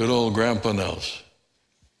 Good old Grandpa Nels.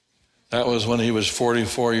 That was when he was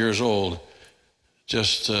 44 years old,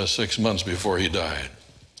 just 6 months before he died.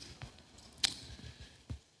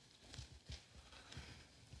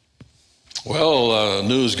 Well,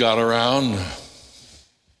 news got around.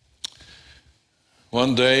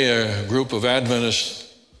 One day, a group of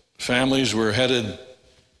Adventist families were headed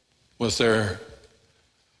with their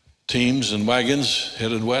teams and wagons,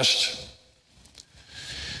 headed west.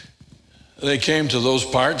 They came to those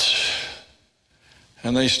parts,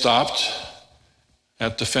 and they stopped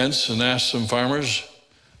at the fence and asked some farmers,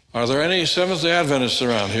 are there any Seventh-day Adventists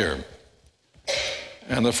around here?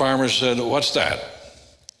 And the farmers said, what's that?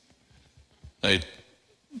 They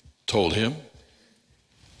told him.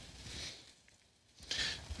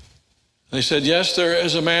 They said, yes, there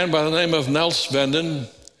is a man by the name of Nels Venden,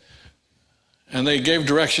 and they gave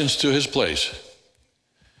directions to his place.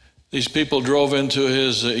 These people drove into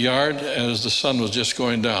his yard as the sun was just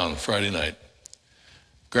going down Friday night.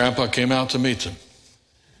 Grandpa came out to meet them.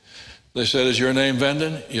 They said, is your name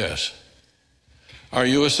Venden? Yes. Are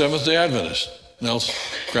you a Seventh-day Adventist?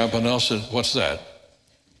 Grandpa Nels said, what's that?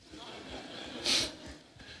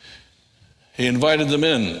 He invited them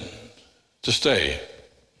in to stay.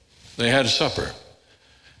 They had supper.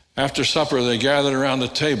 After supper, they gathered around the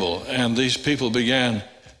table, and these people began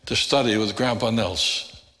to study with Grandpa Nels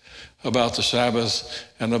about the Sabbath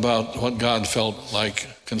and about what God felt like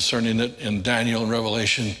concerning it in Daniel and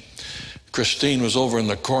Revelation. Christine was over in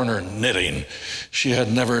the corner knitting. She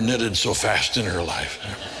had never knitted so fast in her life.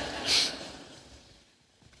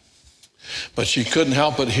 But she couldn't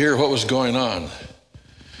help but hear what was going on.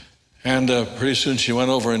 And pretty soon she went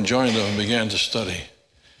over and joined them and began to study.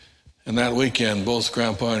 And that weekend, both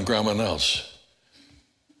Grandpa and Grandma Nels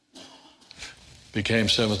became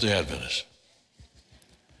Seventh-day Adventists.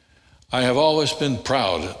 I have always been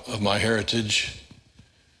proud of my heritage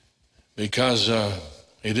because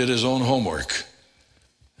he did his own homework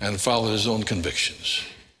and followed his own convictions,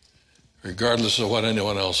 regardless of what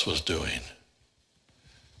anyone else was doing.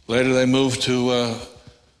 Later they moved to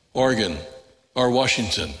Oregon or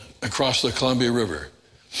Washington, across the Columbia River.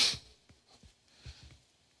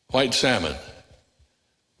 White salmon,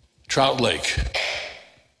 Trout Lake.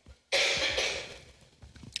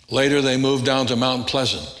 Later they moved down to Mount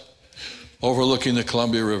Pleasant, overlooking the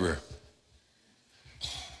Columbia River.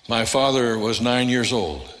 My father was 9 years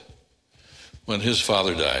old when his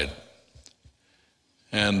father died.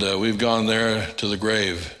 And we've gone there to the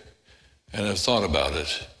grave and have thought about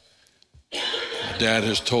it. Dad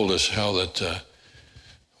has told us how that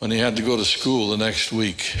when he had to go to school the next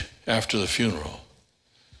week after the funeral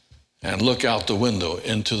and look out the window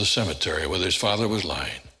into the cemetery where his father was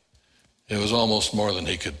lying, it was almost more than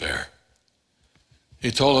he could bear.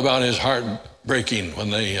 He told about his heart breaking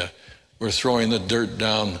when they were throwing the dirt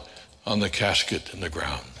down on the casket in the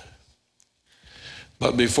ground.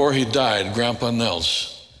 But before he died, Grandpa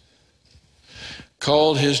Nels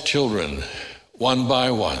called his children one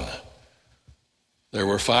by one. There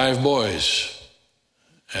were 5 boys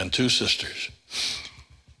and 2 sisters.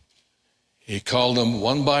 He called them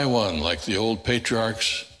one by one, like the old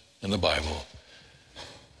patriarchs in the Bible,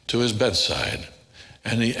 to his bedside,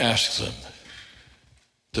 and he asked them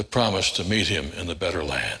to promise to meet him in the better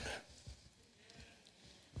land.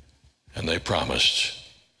 And they promised.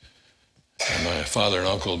 And my father and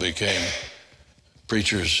uncle became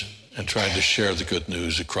preachers and tried to share the good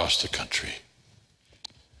news across the country.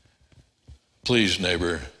 Please,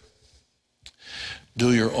 neighbor,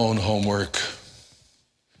 do your own homework.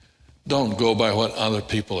 Don't go by what other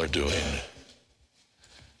people are doing.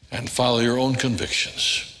 And follow your own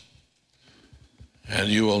convictions. And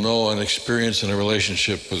you will know and experience in a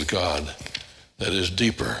relationship with God that is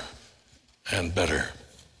deeper and better.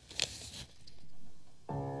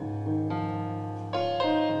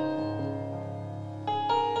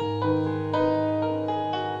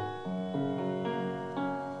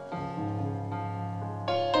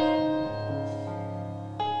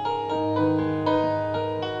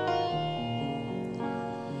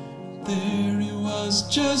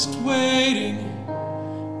 Just waiting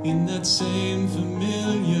in that same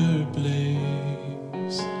familiar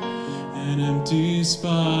place, an empty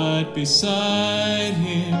spot beside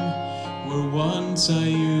him where once I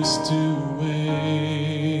used to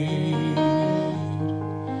wait,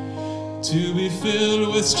 to be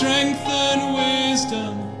filled with strength and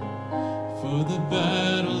wisdom for the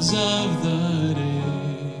battles of the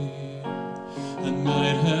day. I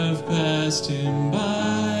might have passed him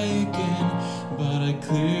by again, but I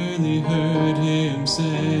clearly heard him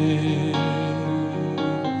say,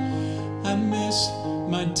 I miss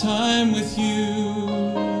my time with you,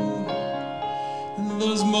 and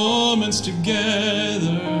those moments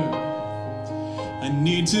together. I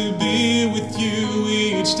need to be with you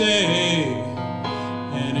each day,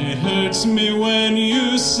 and it hurts me when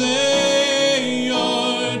you say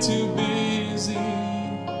you're too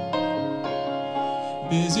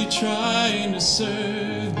busy trying to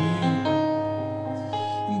serve me.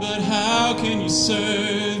 But how can you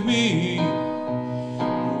serve me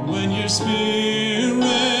when your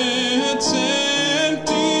spirit's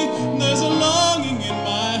empty? There's a longing in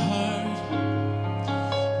my heart,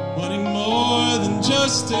 wanting more than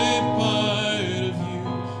just a part of you.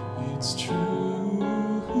 It's true,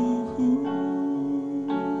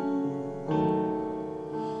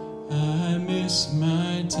 I miss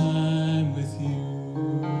my time with you.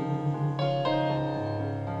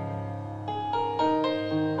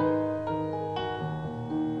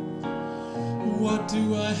 What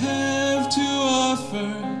do I have to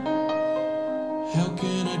offer? How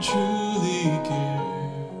can I truly care?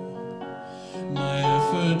 My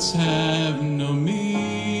efforts have no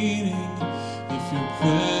meaning if your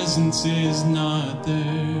presence is not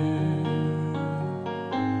there.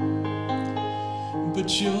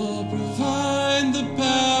 But you'll provide the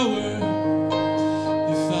power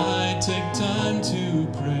if I take time to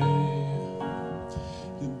pray.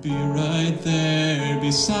 You'll be right there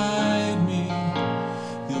beside me.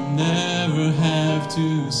 You'll never have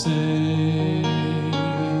to say,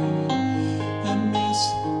 I miss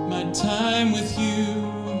my time with you,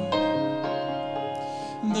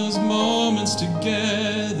 those moments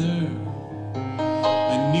together.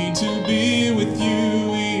 I need to be with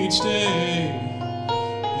you each day,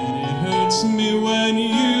 and it hurts me when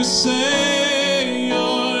you say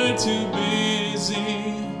you're too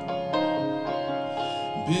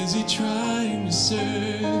busy trying to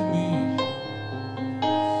serve me.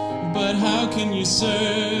 But how can you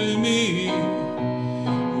serve me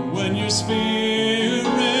when your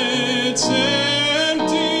spirit's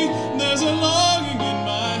empty? There's a longing in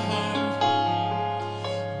my heart,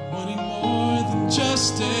 wanting more than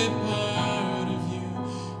just a part of you.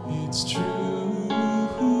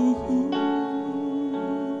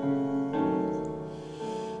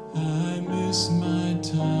 miss my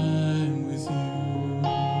time with you.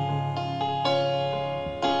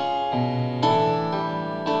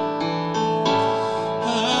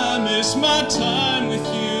 I miss my time with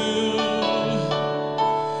you.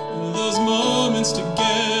 Those moments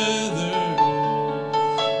together.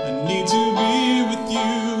 I need to be with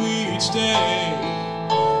you each day.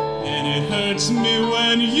 And it hurts me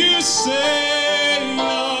when you say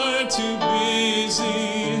you're too busy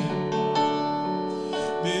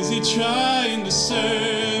trying to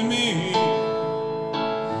serve me.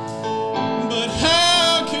 But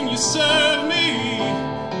how can you serve me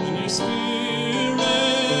when your spirit's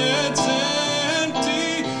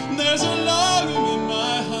empty? There's a longing in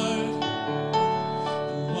my heart,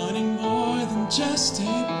 wanting more than just a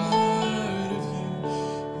part of you.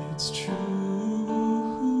 It's true,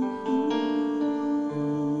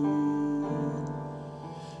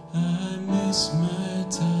 I miss my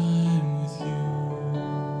time with you.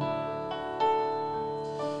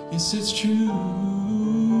 Yes, it's true.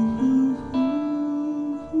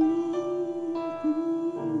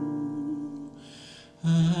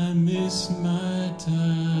 I miss my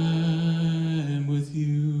time with you.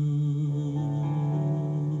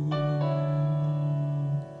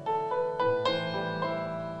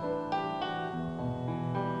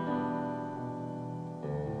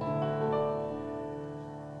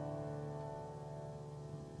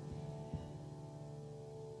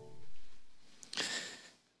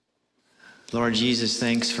 Lord Jesus,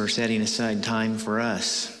 thanks for setting aside time for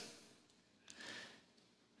us,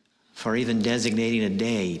 for even designating a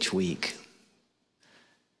day each week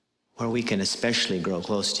where we can especially grow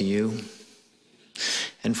close to you,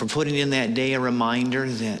 and for putting in that day a reminder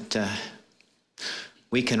that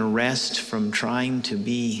we can rest from trying to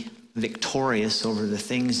be victorious over the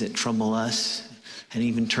things that trouble us, and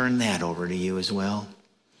even turn that over to you as well.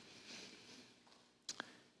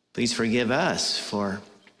 Please forgive us for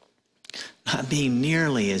not being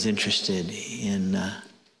nearly as interested in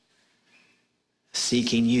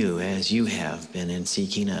seeking you as you have been in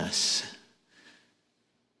seeking us.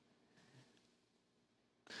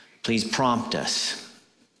 Please prompt us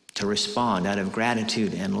to respond out of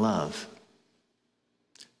gratitude and love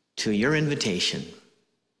to your invitation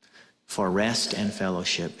for rest and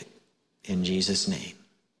fellowship. In Jesus' name,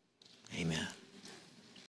 amen.